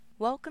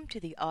Welcome to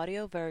the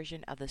audio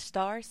version of the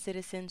Star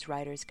Citizens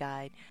Writer's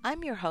Guide.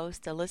 I'm your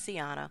host,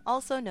 Alyciana,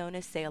 also known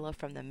as Sayla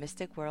from the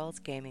Mystic Worlds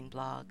Gaming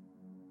blog.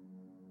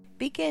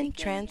 Begin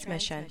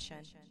transmission.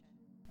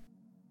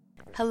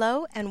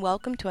 Hello and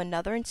welcome to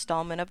another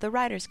installment of the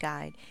Writer's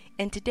Guide.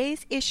 In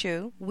today's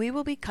issue, we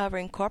will be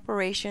covering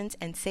corporations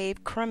and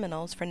saved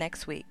criminals for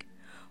next week.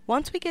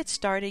 Once we get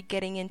started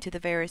getting into the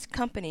various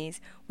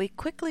companies, we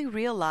quickly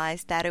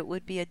realized that it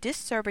would be a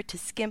disservice to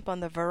skimp on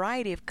the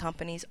variety of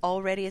companies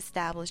already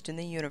established in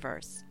the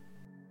universe.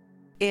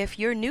 If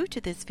you're new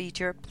to this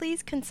feature,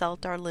 please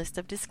consult our list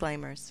of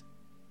disclaimers.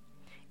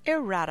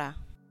 Errata.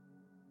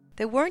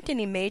 There weren't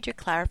any major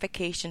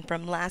clarification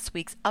from last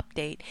week's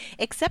update,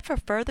 except for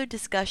further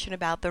discussion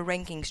about the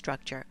ranking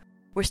structure.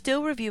 We're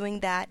still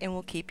reviewing that and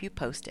will keep you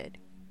posted.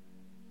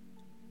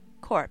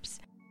 Corpse.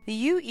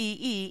 The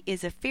UEE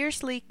is a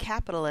fiercely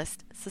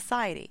capitalist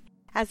society.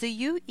 As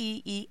the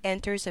UEE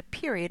enters a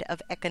period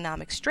of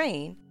economic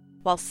strain,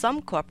 while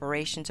some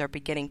corporations are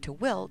beginning to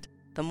wilt,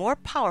 the more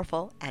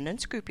powerful and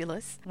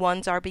unscrupulous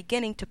ones are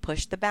beginning to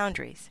push the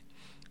boundaries.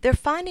 They're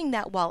finding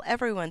that while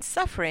everyone's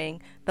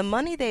suffering, the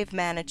money they've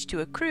managed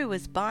to accrue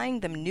is buying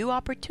them new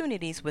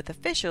opportunities with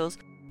officials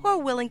who are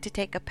willing to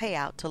take a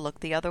payout to look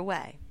the other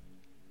way.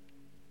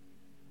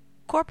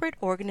 Corporate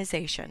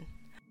organization.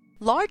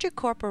 Larger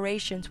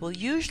corporations will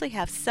usually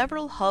have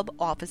several hub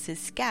offices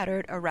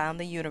scattered around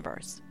the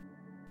universe.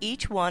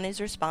 Each one is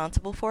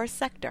responsible for a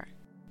sector.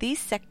 These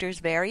sectors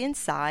vary in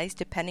size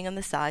depending on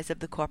the size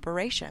of the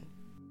corporation.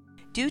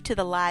 Due to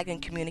the lag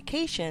in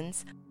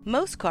communications,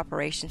 most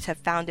corporations have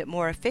found it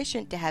more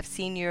efficient to have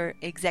senior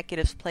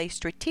executives placed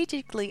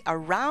strategically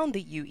around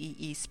the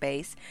UEE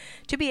space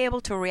to be able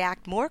to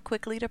react more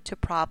quickly to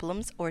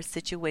problems or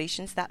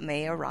situations that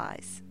may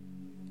arise.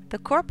 The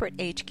corporate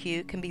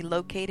HQ can be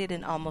located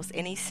in almost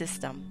any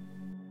system.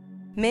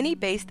 Many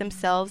base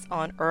themselves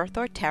on Earth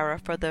or Terra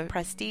for the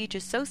prestige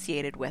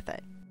associated with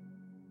it.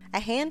 A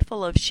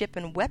handful of ship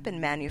and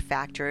weapon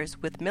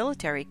manufacturers with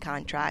military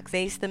contracts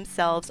base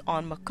themselves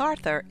on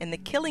MacArthur in the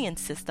Killian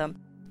system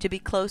to be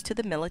close to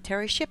the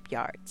military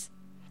shipyards.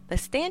 The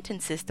Stanton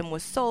system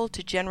was sold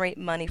to generate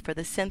money for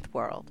the synth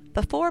world.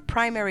 The four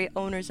primary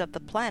owners of the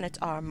planets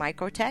are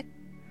Microtech,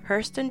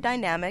 Hurston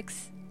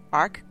Dynamics,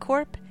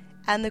 ArcCorp,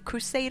 and the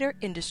Crusader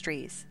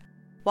Industries.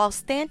 While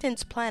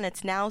Stanton's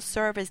planets now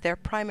serve as their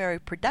primary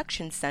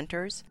production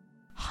centers,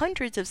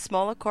 hundreds of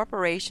smaller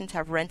corporations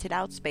have rented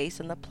out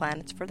space on the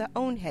planets for their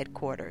own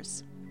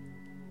headquarters.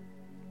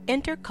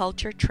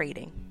 Interculture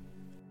trading.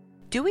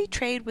 Do we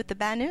trade with the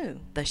Banu,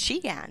 the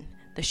Xi'an?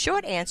 The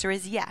short answer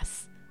is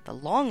yes. The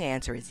long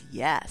answer is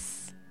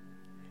yes.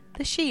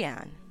 The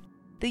Xi'an.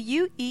 The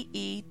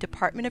UEE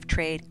Department of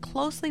Trade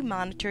closely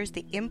monitors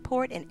the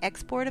import and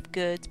export of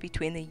goods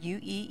between the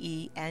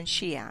UEE and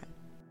Xi'an.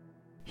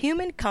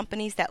 Human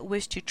companies that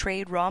wish to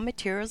trade raw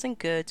materials and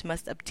goods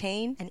must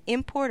obtain an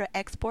import or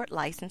export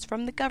license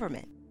from the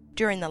government.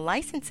 During the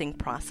licensing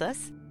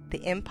process,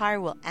 the Empire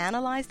will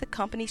analyze the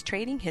company's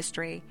trading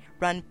history,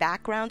 run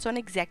backgrounds on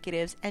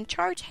executives, and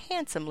charge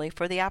handsomely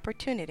for the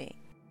opportunity.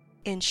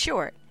 In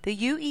short, the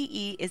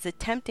UEE is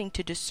attempting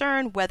to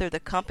discern whether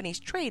the company's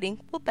trading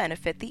will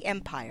benefit the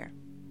Empire.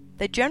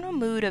 The general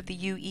mood of the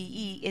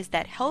UEE is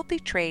that healthy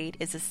trade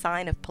is a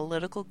sign of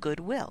political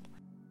goodwill.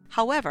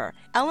 However,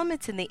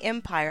 elements in the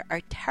Empire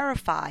are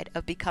terrified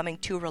of becoming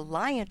too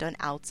reliant on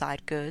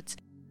outside goods,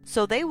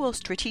 so they will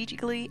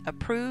strategically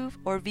approve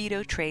or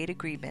veto trade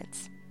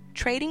agreements.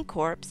 Trading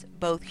corps,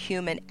 both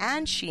human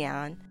and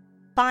Xi'an,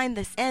 find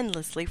this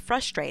endlessly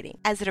frustrating,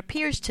 as it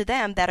appears to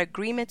them that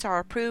agreements are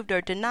approved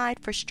or denied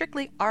for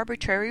strictly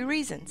arbitrary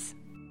reasons.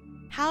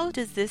 How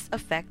does this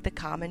affect the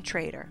common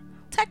trader?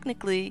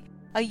 Technically,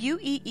 a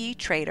UEE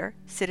trader,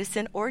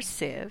 citizen or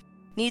civ,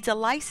 needs a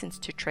license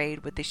to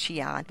trade with the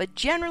Xi'an, but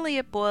generally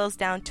it boils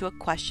down to a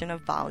question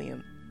of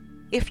volume.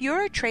 If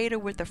you're a trader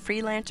with a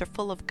freelancer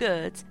full of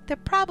goods, they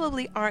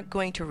probably aren't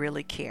going to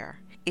really care.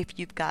 If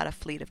you've got a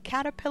fleet of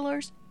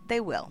caterpillars, they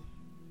will.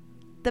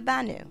 The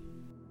Banu.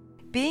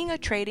 Being a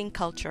trading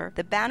culture,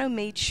 the Banu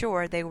made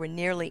sure they were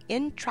nearly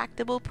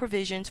intractable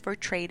provisions for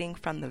trading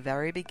from the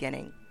very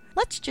beginning.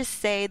 Let's just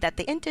say that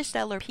the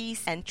Interstellar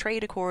Peace and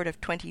Trade Accord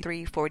of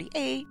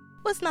 2348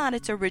 was not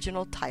its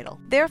original title.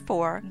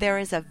 Therefore, there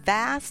is a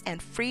vast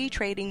and free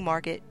trading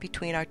market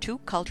between our two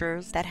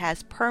cultures that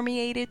has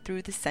permeated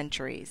through the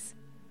centuries.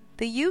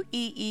 The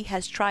UEE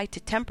has tried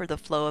to temper the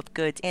flow of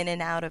goods in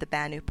and out of the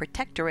Banu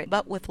Protectorate,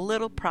 but with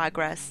little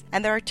progress,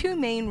 and there are two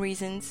main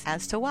reasons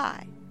as to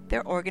why.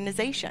 Their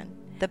organization.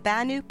 The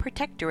Banu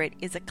Protectorate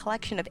is a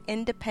collection of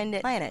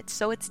independent planets,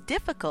 so it's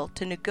difficult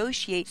to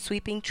negotiate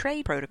sweeping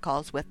trade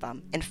protocols with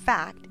them. In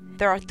fact,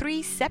 there are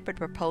 3 separate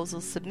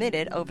proposals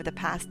submitted over the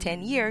past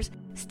 10 years,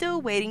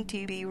 still waiting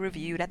to be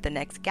reviewed at the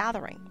next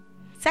gathering.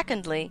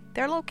 Secondly,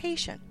 their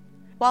location.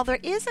 While there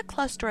is a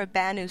cluster of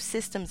Banu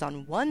systems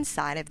on one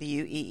side of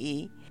the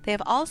UEE, they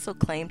have also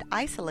claimed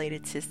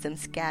isolated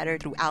systems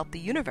scattered throughout the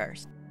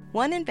universe,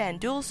 one in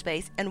Vandul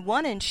space and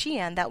one in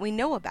Xi'an that we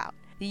know about.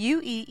 The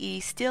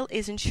UEE still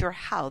isn't sure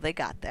how they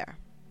got there.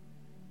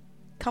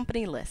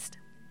 Company list.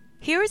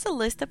 Here is a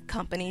list of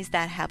companies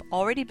that have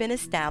already been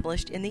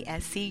established in the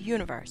SC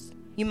universe.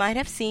 You might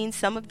have seen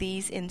some of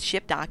these in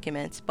ship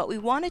documents, but we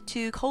wanted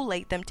to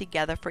collate them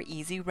together for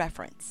easy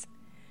reference.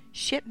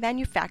 Ship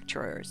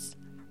manufacturers: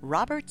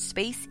 Roberts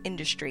Space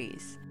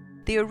Industries,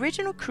 the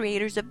original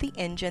creators of the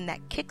engine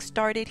that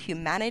kick-started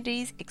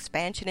humanity's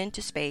expansion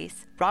into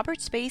space.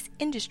 Roberts Space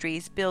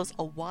Industries builds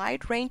a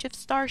wide range of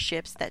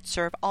starships that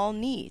serve all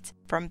needs,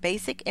 from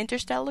basic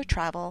interstellar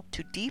travel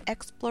to deep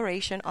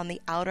exploration on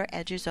the outer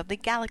edges of the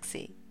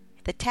galaxy.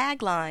 The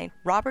tagline,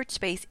 Roberts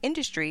Space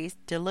Industries,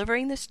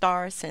 delivering the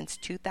stars since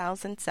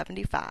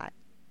 2075.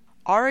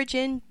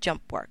 Origin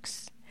Jump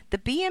Works, the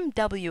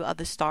BMW of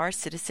the Star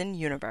Citizen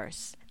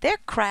universe. Their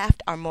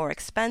craft are more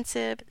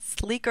expensive,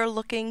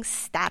 sleeker-looking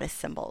status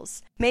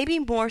symbols, maybe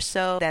more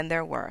so than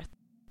they're worth.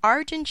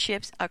 Origin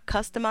ships are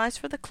customized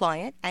for the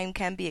client and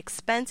can be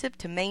expensive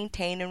to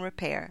maintain and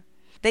repair.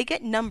 They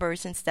get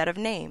numbers instead of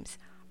names.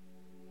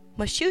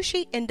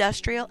 Mitsubishi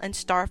Industrial and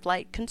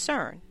Starflight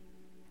Concern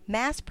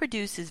mass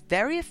produces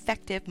very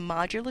effective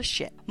modular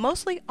ships,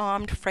 mostly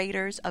armed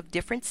freighters of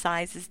different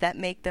sizes that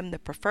make them the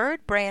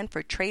preferred brand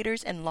for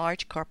traders and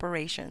large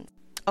corporations.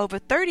 Over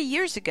 30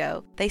 years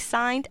ago, they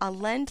signed a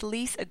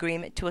lend-lease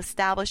agreement to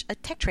establish a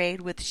tech trade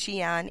with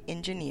Xi'an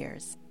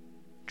engineers.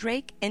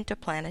 Drake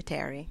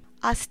Interplanetary,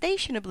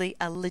 ostensibly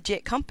a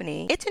legit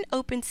company, it's an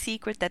open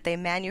secret that they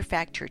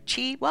manufacture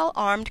cheap,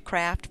 well-armed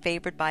craft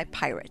favored by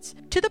pirates,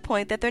 to the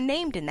point that they're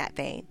named in that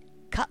vein: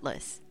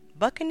 Cutlass,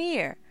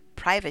 Buccaneer,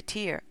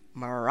 Privateer,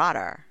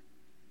 Marauder.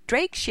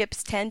 Drake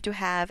ships tend to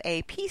have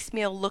a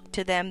piecemeal look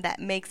to them that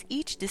makes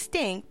each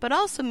distinct, but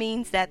also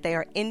means that they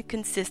are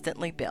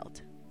inconsistently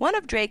built. One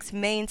of Drake's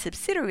main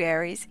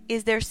subsidiaries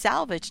is their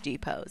salvage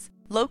depots,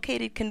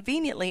 located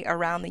conveniently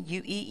around the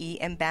UEE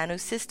and Banu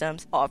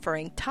systems,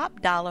 offering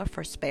top dollar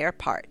for spare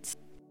parts.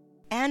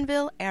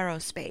 Anvil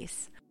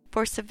Aerospace.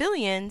 For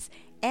civilians,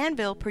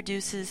 Anvil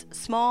produces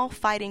small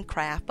fighting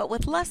craft but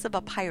with less of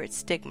a pirate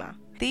stigma.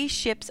 These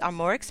ships are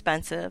more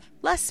expensive,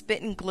 less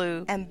spit and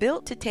glue, and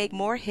built to take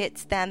more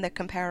hits than the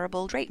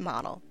comparable Drake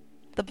model.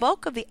 The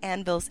bulk of the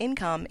Anvil's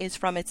income is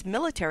from its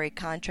military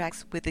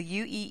contracts with the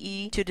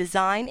UEE to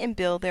design and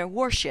build their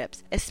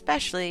warships,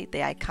 especially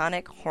the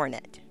iconic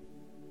Hornet.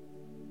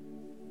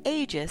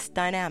 Aegis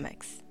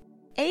Dynamics.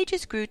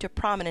 Aegis grew to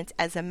prominence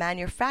as a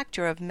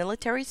manufacturer of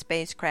military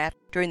spacecraft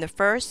during the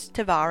First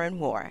Tevaran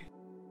War.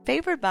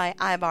 Favored by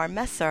Ivar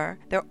Messer,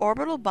 their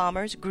orbital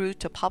bombers grew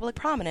to public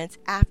prominence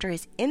after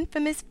his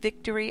infamous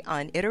victory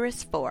on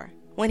Icarus IV.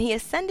 When he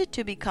ascended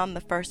to become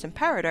the first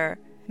imperator,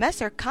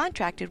 Messer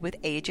contracted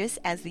with Aegis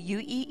as the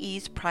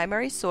UEE's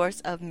primary source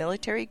of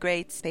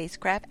military-grade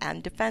spacecraft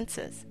and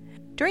defenses.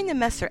 During the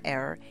Messer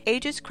era,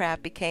 Aegis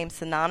craft became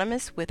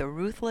synonymous with a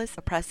ruthless,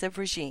 oppressive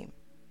regime.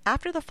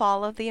 After the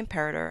fall of the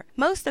Imperator,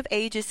 most of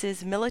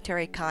Aegis's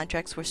military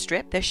contracts were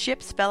stripped, their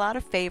ships fell out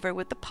of favor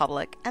with the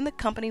public, and the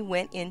company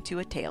went into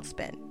a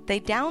tailspin.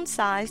 They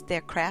downsized their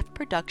craft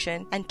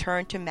production and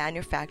turned to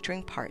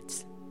manufacturing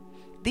parts.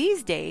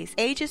 These days,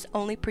 Aegis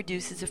only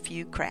produces a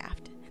few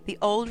craft. The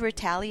old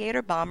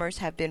Retaliator bombers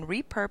have been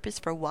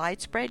repurposed for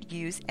widespread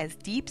use as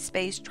deep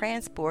space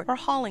transport or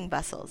hauling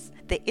vessels.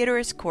 The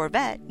Icarus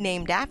corvette,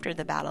 named after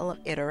the Battle of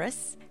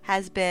Icarus,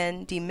 has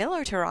been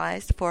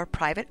demilitarized for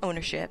private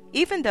ownership,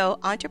 even though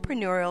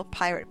entrepreneurial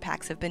pirate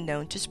packs have been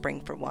known to spring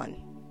for one.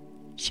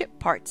 Ship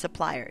part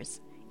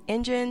suppliers: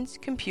 engines,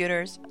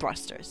 computers,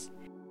 thrusters.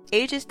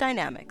 Aegis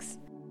Dynamics.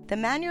 The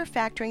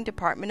manufacturing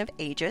department of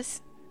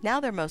Aegis, now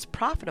their most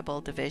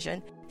profitable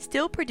division,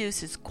 still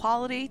produces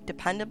quality,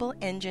 dependable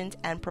engines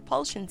and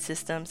propulsion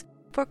systems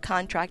for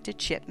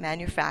contracted ship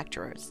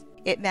manufacturers.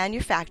 It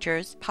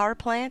manufactures power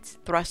plants,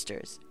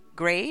 thrusters,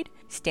 grade,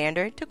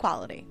 standard to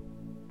quality.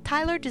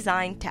 Tyler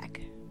Design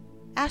Tech,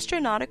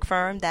 astronautic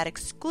firm that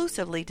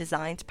exclusively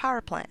designs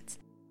power plants,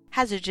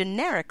 has a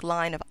generic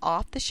line of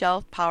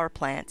off-the-shelf power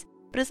plants,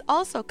 but is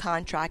also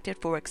contracted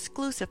for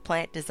exclusive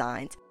plant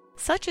designs,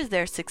 such as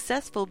their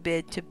successful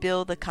bid to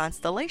build the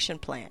Constellation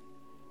plant.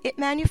 It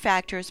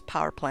manufactures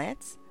power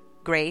plants,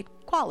 grade,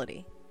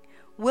 quality.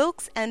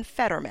 Wilkes and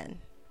Fetterman,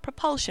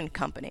 propulsion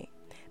company,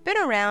 been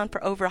around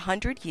for over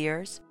 100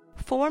 years,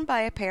 formed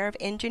by a pair of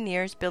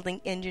engineers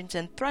building engines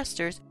and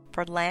thrusters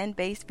for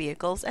land-based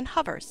vehicles and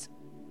hovers.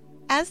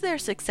 As their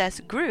success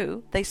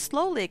grew, they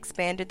slowly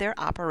expanded their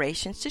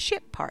operations to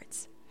ship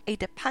parts, a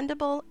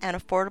dependable and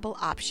affordable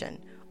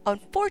option.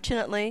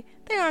 Unfortunately,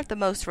 they aren't the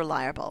most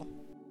reliable.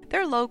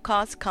 Their low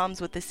cost comes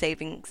with the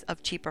savings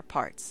of cheaper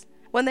parts.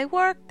 When they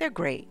work, they're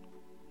great.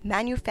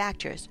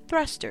 Manufactures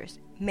thrusters,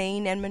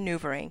 main and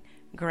maneuvering,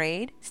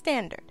 grade,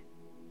 standard.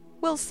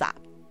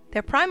 Wilsop.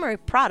 Their primary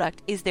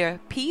product is their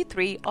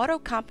P3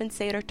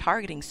 autocompensator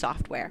targeting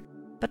software,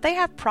 but they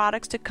have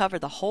products to cover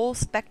the whole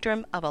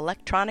spectrum of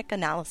electronic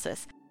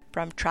analysis,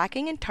 from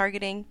tracking and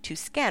targeting to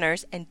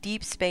scanners and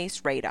deep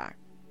space radar.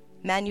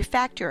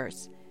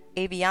 Manufacturers: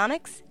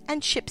 avionics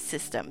and ship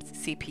systems,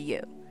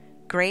 CPU.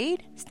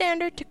 Grade,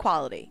 standard to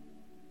quality.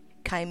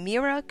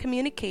 Chimera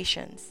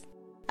Communications,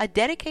 a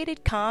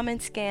dedicated comm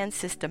and scan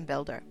system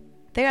builder.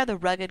 They are the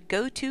rugged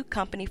go-to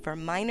company for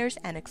miners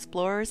and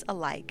explorers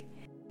alike.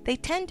 They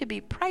tend to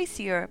be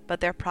pricier, but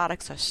their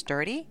products are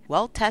sturdy,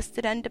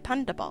 well-tested, and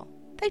dependable.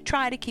 They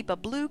try to keep a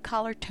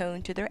blue-collar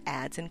tone to their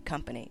ads and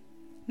company.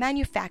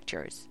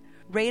 Manufacturers: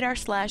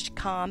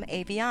 radar/comm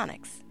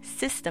avionics,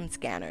 system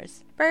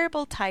scanners,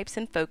 variable types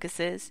and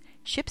focuses,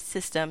 ship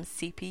systems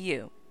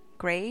CPU,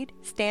 grade,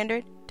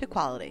 standard to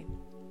quality.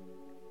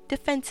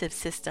 Defensive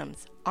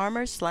systems,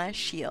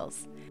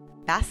 armor/shields,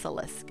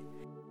 Basilisk,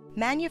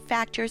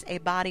 manufactures a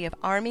body of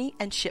army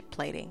and ship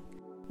plating.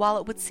 While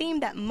it would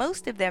seem that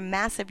most of their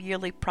massive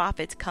yearly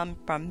profits come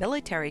from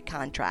military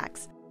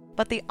contracts,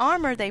 but the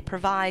armor they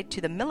provide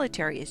to the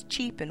military is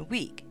cheap and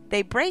weak.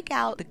 They break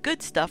out the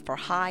good stuff for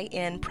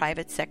high-end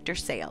private sector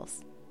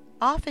sales.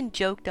 Often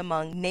joked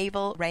among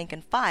naval rank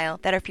and file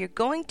that if you're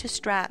going to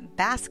strap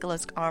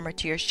Basilisk armor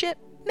to your ship,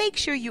 make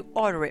sure you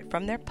order it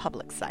from their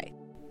public site.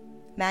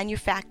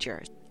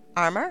 Manufacturers: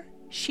 armor,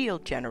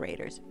 shield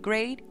generators,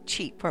 grade,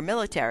 cheap for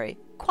military,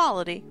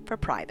 quality for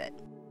private.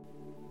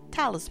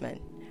 Talisman,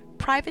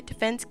 private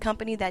defense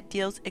company that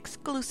deals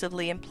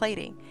exclusively in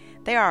plating.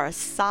 They are a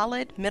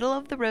solid,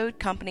 middle-of-the-road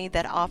company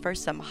that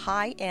offers some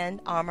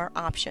high-end armor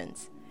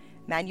options.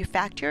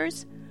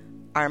 Manufacturers: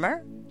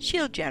 armor,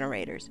 shield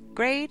generators,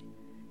 grade,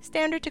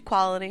 standard to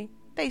quality,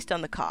 based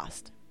on the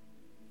cost.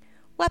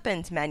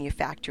 Weapons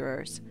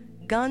manufacturers: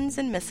 guns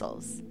and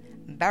missiles.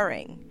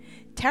 Bering,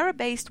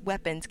 Terra-based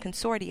weapons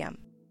consortium.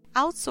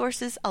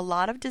 Outsources a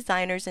lot of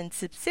designers and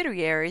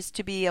subsidiaries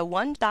to be a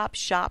one-stop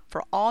shop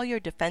for all your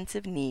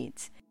defensive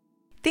needs.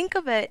 Think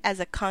of it as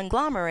a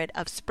conglomerate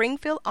of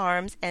Springfield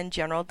Arms and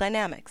General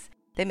Dynamics.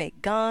 They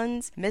make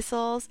guns,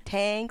 missiles,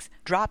 tanks,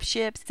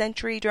 dropships,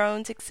 sentry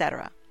drones,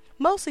 etc.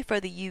 Mostly for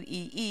the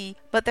UEE,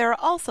 but there are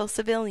also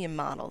civilian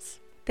models.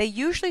 They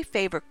usually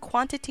favor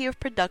quantity of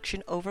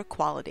production over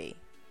quality.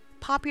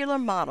 Popular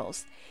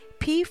models: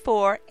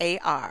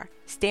 P4AR,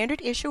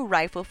 standard issue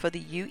rifle for the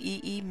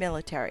UEE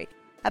military,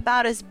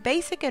 about as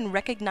basic and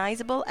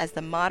recognizable as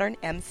the modern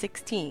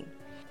M16.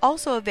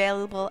 Also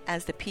available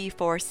as the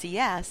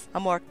P4CS, a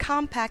more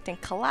compact and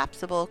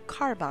collapsible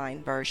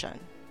carbine version.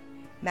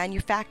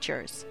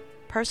 Manufacturers: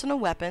 personal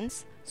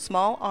weapons,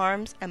 small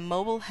arms, and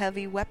mobile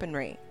heavy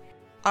weaponry.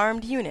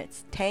 Armed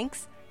units: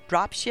 tanks,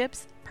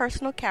 dropships,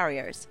 personal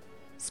carriers.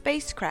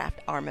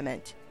 Spacecraft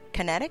armament: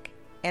 kinetic,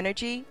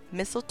 energy,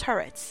 missile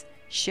turrets,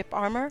 ship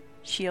armor,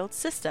 shield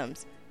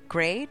systems,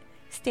 grade,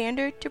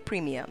 standard to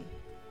premium.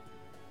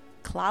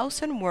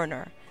 Klaus &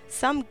 Werner,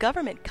 some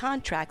government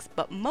contracts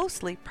but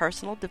mostly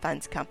personal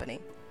defense company.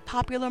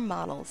 Popular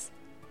models: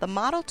 the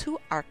Model 2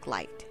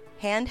 Arclight,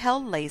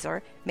 handheld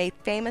laser made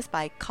famous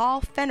by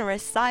Carl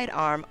Fenris'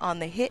 sidearm on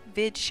the hit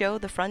vid show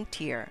The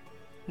Frontier.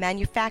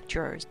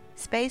 Manufacturers: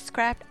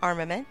 spacecraft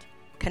armament,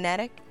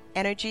 kinetic,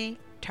 energy,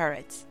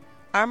 turrets,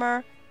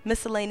 armor,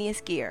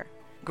 miscellaneous gear,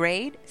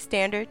 grade,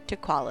 standard to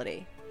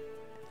quality.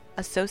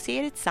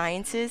 Associated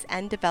Sciences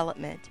and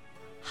Development,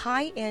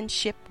 high-end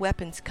ship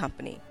weapons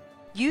company.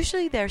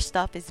 Usually their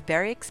stuff is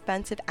very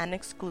expensive and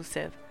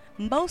exclusive,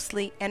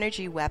 mostly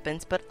energy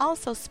weapons but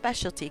also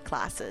specialty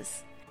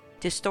classes.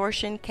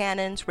 Distortion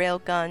cannons,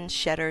 railguns,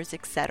 shedders,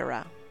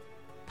 etc.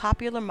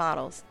 Popular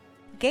models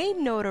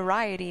gained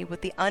notoriety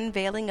with the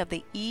unveiling of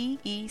the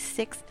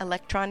EE6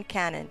 electron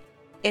cannon.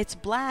 Its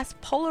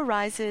blast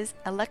polarizes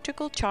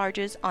electrical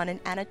charges on an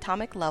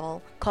atomic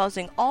level,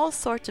 causing all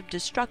sorts of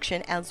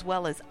destruction as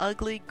well as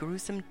ugly,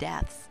 gruesome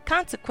deaths.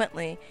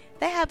 Consequently,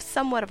 they have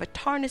somewhat of a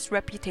tarnished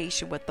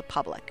reputation with the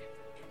public.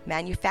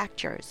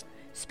 Manufacturers: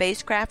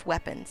 spacecraft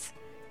weapons,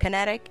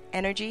 kinetic,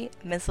 energy,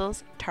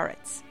 missiles,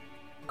 turrets.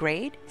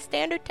 Grade: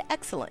 standard to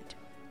excellent.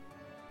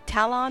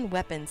 Talon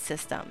Weapons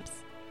Systems,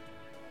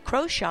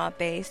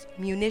 Croshaw-based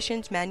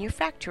munitions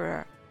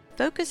manufacturer,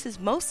 focuses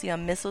mostly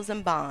on missiles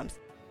and bombs.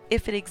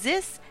 If it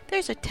exists,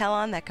 there's a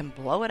Talon that can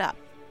blow it up.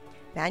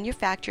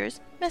 Manufactures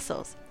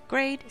missiles,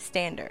 grade,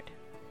 standard.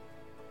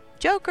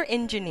 Joker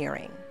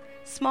Engineering,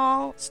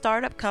 small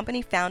startup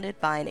company founded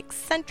by an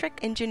eccentric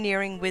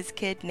engineering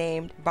whiz-kid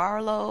named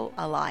Barlow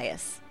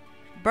Elias.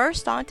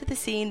 Burst onto the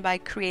scene by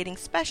creating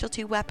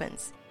specialty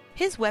weapons.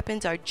 His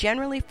weapons are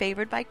generally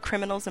favored by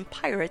criminals and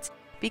pirates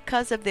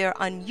because of their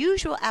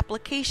unusual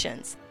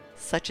applications,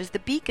 such as the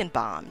beacon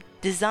bomb,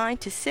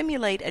 designed to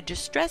simulate a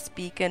distress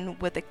beacon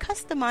with a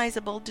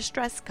customizable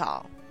distress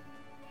call.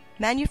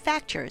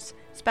 Manufactures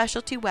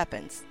specialty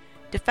weapons,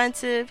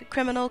 defensive,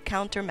 criminal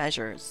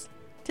countermeasures.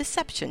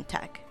 Deception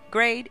Tech,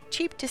 grade,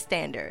 cheap to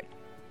standard.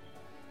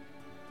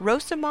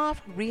 Rosimov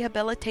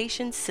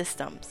Rehabilitation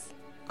Systems.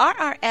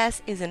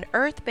 RRS is an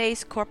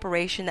Earth-based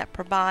corporation that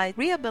provides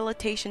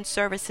rehabilitation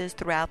services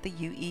throughout the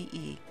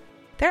UEE.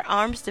 Their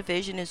arms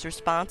division is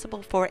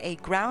responsible for a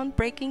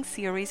groundbreaking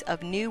series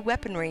of new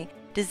weaponry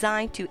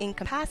designed to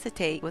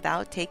incapacitate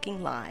without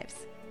taking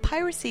lives.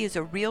 Piracy is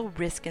a real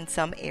risk in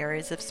some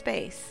areas of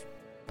space,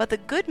 But the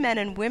good men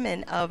and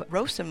women of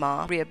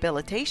Rosima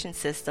Rehabilitation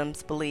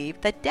Systems believe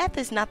that death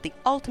is not the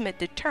ultimate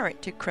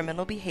deterrent to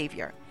criminal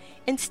behavior.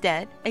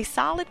 Instead, a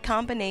solid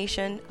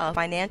combination of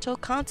financial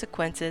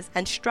consequences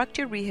and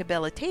structured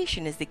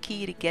rehabilitation is the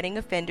key to getting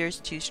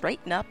offenders to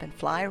straighten up and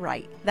fly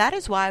right. That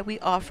is why we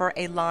offer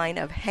a line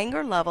of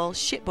hanger-level,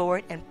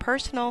 shipboard, and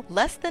personal,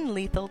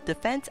 less-than-lethal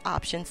defense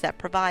options that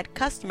provide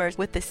customers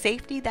with the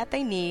safety that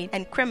they need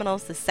and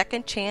criminals the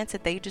second chance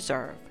that they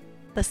deserve.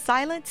 The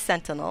Silent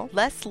Sentinel,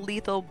 less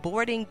lethal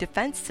boarding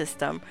defense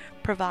system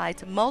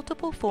provides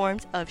multiple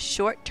forms of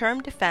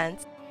short-term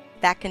defense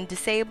that can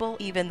disable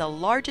even the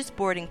largest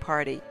boarding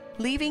party,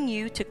 leaving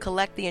you to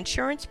collect the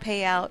insurance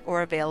payout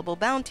or available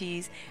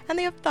bounties and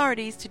the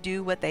authorities to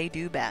do what they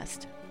do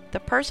best. The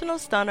Personal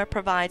Stunner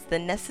provides the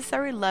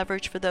necessary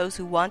leverage for those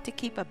who want to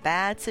keep a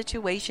bad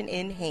situation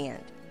in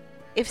hand.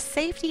 If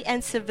safety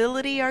and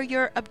civility are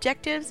your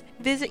objectives,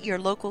 visit your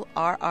local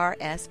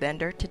RRS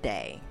vendor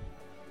today.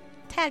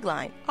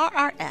 Tagline: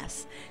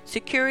 RRS,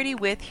 Security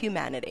with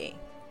Humanity.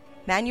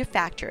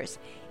 Manufacturers: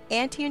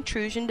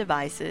 anti-intrusion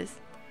devices,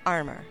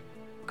 armor.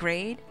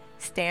 Grade: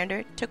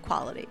 standard to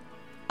quality.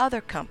 Other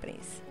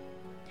companies: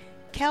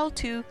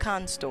 Kel2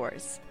 Con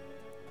Stores.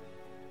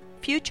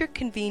 Future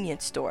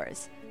convenience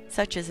stores,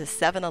 such as a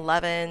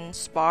 7-Eleven,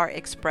 Spar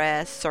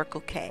Express,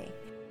 Circle K.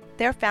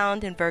 They're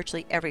found in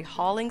virtually every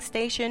hauling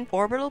station,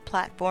 orbital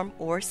platform,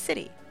 or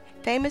city,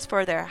 famous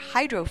for their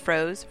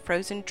HydroFroze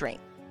frozen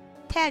drink.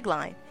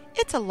 Tagline: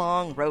 it's a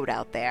long road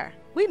out there.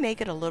 We make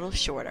it a little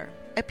shorter.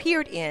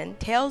 Appeared in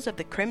Tales of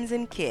the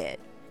Crimson Kid.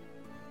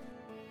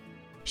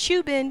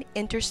 Shubin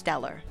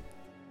Interstellar.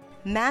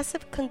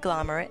 Massive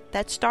conglomerate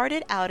that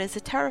started out as a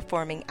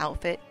terraforming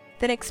outfit,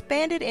 then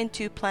expanded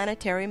into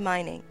planetary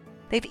mining.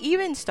 They've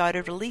even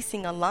started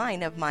releasing a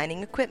line of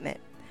mining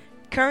equipment.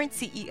 Current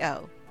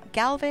CEO: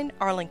 Galvin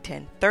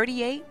Arlington,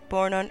 38,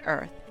 born on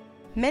Earth.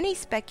 Many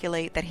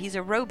speculate that he's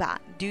a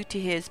robot due to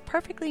his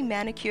perfectly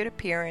manicured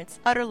appearance,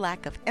 utter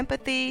lack of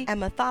empathy,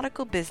 and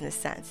methodical business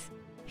sense.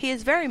 He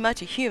is very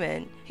much a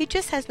human, he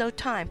just has no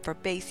time for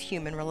base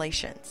human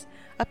relations.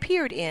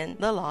 Appeared in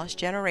The Lost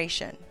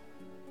Generation.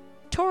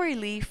 Tori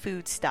Lee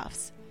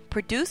Foodstuffs,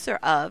 producer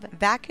of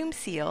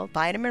vacuum-sealed,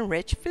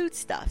 vitamin-rich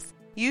foodstuffs,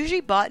 usually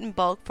bought in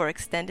bulk for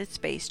extended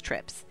space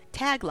trips.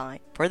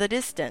 Tagline: for the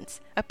distance.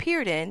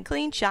 Appeared in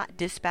Clean Shot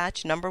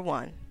Dispatch No.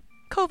 1.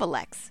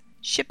 Covalex,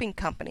 shipping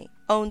company,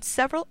 owns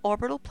several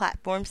orbital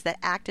platforms that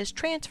act as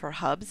transfer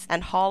hubs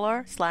and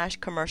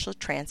hauler/commercial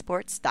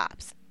transport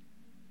stops.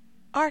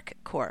 Arc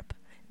Corp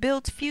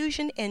builds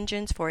fusion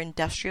engines for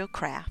industrial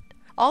craft,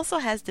 also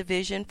has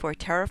division for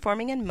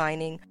terraforming and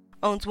mining,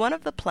 owns one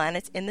of the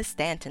planets in the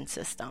Stanton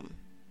system.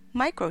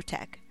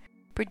 Microtech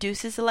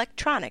produces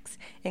electronics,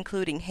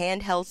 including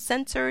handheld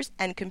sensors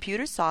and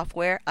computer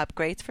software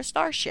upgrades for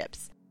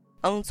starships,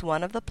 owns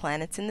one of the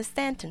planets in the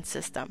Stanton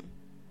system.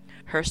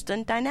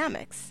 Hurston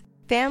Dynamics,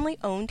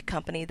 family-owned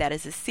company that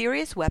is a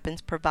serious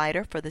weapons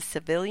provider for the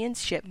civilian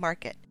ship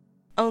market,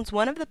 owns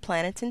one of the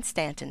planets in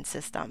Stanton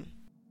system.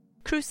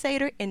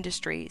 Crusader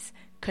Industries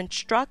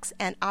constructs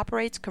and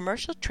operates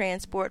commercial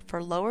transport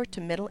for lower to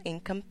middle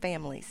income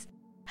families,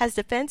 has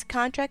defense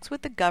contracts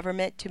with the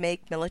government to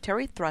make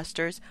military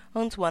thrusters,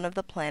 owns one of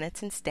the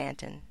planets in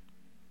Stanton.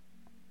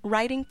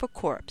 Writing for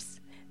Corps.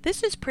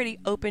 This is pretty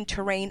open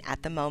terrain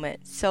at the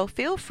moment, so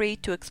feel free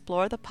to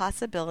explore the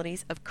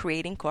possibilities of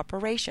creating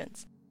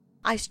corporations.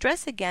 I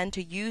stress again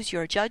to use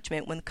your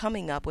judgment when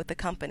coming up with a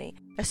company,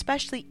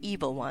 especially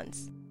evil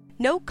ones.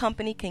 No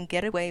company can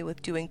get away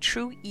with doing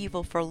true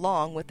evil for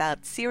long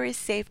without serious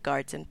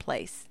safeguards in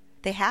place.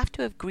 They have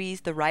to have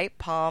greased the right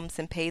palms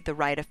and paid the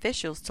right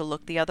officials to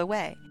look the other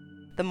way.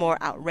 The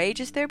more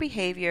outrageous their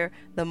behavior,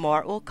 the more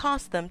it will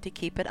cost them to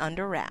keep it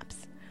under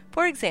wraps.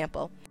 For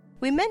example,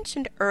 we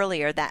mentioned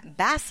earlier that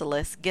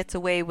Basilisk gets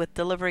away with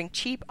delivering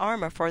cheap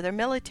armor for their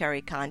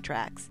military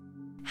contracts.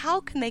 How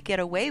can they get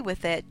away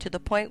with it to the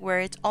point where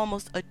it's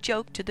almost a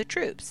joke to the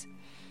troops?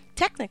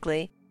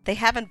 Technically, they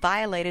haven't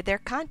violated their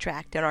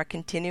contract and are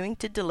continuing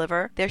to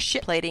deliver their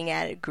shipplating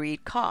at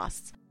agreed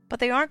costs. But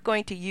they aren't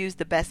going to use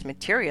the best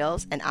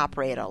materials and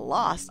operate at a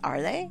loss,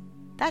 are they?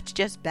 That's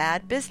just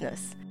bad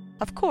business.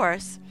 Of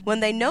course,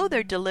 when they know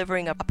they're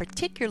delivering a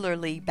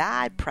particularly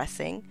bad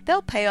pressing,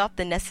 they'll pay off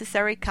the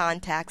necessary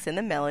contacts in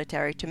the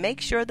military to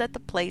make sure that the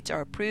plates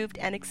are approved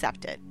and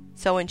accepted.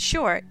 So in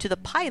short, to the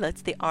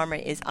pilots the armor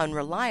is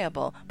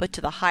unreliable, but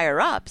to the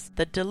higher-ups,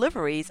 the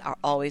deliveries are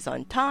always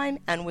on time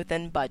and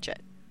within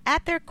budget.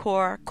 At their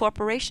core,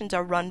 corporations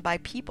are run by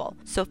people,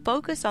 so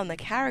focus on the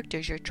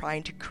characters you're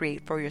trying to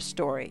create for your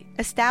story.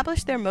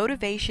 Establish their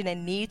motivation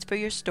and needs for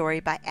your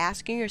story by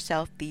asking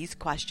yourself these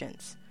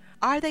questions.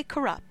 Are they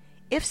corrupt?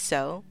 If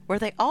so, were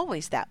they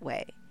always that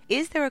way?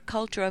 Is there a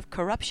culture of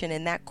corruption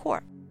in that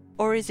corp?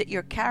 Or is it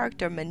your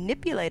character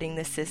manipulating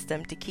the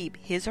system to keep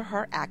his or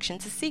her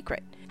actions a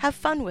secret? Have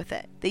fun with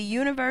it. The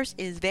universe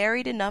is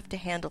varied enough to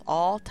handle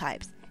all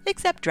types,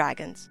 except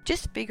dragons.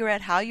 Just figure out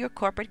how your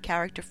corporate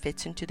character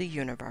fits into the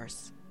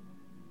universe.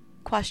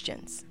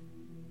 Questions.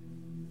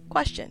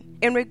 Question.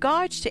 In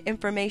regards to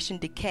information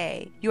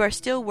decay, you are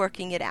still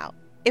working it out.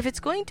 If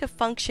it's going to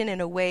function in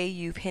a way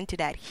you've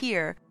hinted at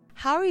here,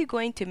 how are you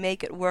going to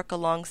make it work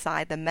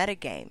alongside the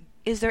metagame?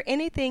 Is there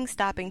anything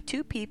stopping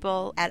two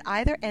people at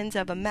either ends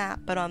of a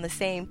map but on the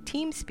same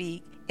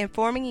TeamSpeak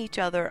informing each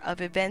other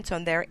of events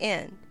on their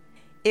end?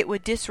 It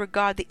would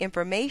disregard the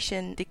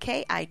information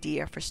decay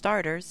idea for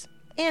starters.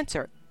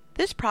 Answer: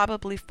 this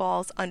probably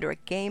falls under a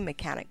game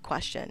mechanic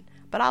question,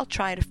 but I'll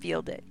try to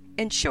field it.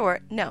 In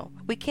short, no,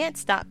 we can't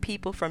stop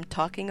people from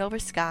talking over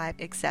Skype,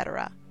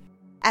 etc.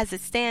 As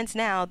it stands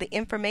now, the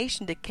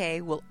information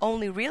decay will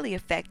only really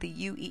affect the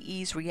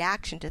UEE's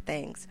reaction to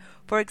things.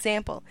 For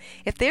example,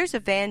 if there's a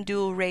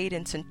Vanduul raid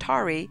in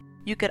Centauri,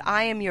 you could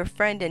IM your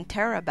friend in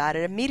Terra about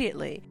it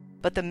immediately,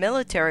 but the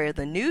military or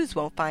the news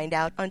won't find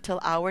out until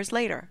hours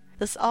later.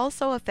 This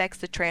also affects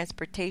the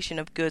transportation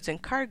of goods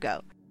and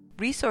cargo.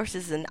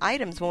 Resources and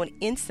items won't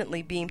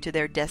instantly beam to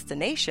their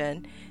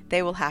destination,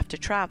 they will have to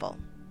travel.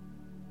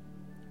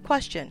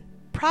 Question.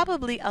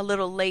 Probably a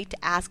little late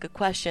to ask a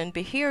question,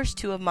 but here's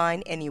two of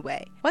mine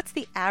anyway. What's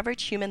the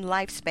average human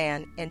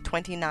lifespan in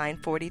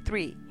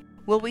 2943?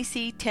 Will we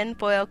see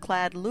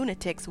tinfoil-clad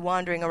lunatics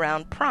wandering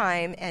around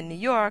Prime and New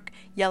York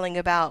yelling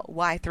about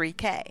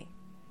Y3K?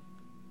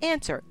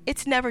 Answer: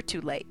 it's never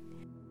too late.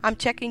 I'm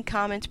checking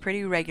comments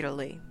pretty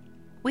regularly.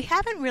 We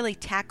haven't really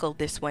tackled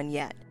this one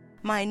yet.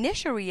 My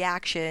initial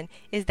reaction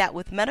is that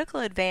with medical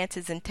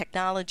advances in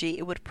technology,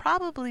 it would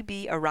probably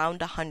be around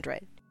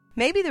 100.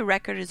 Maybe the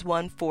record is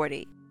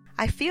 140.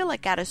 I feel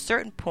like at a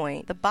certain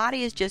point, the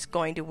body is just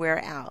going to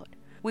wear out.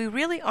 We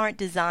really aren't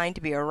designed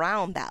to be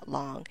around that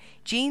long.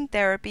 Gene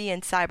therapy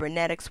and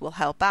cybernetics will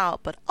help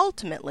out, but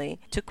ultimately,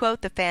 to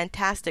quote the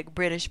fantastic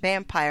British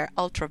vampire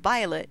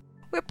Ultraviolet,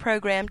 we're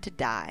programmed to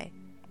die.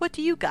 What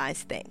do you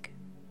guys think?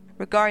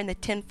 Regarding the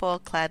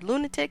tinfoil-clad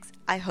lunatics,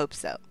 I hope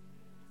so.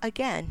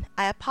 Again,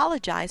 I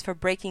apologize for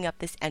breaking up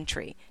this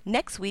entry.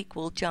 Next week,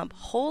 we'll jump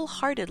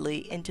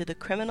wholeheartedly into the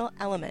criminal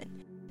element,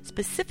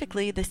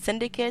 specifically the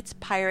syndicates,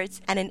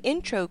 pirates, and an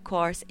intro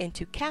course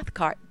into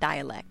Cathcart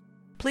dialect.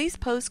 Please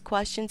post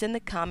questions in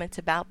the comments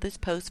about this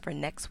post for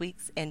next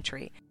week's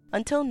entry.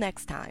 Until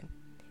next time,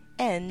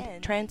 end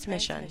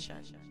transmission.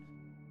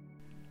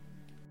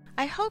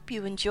 I hope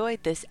you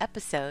enjoyed this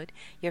episode.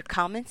 Your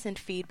comments and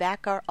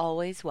feedback are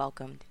always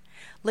welcomed.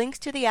 Links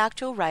to the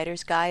actual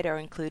writer's guide are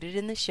included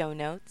in the show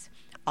notes.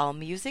 All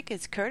music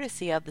is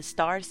courtesy of the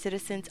Star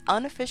Citizen's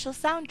unofficial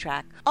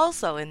soundtrack,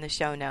 also in the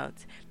show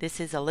notes. This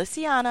is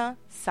Alyciana,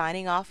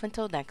 signing off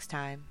until next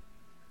time.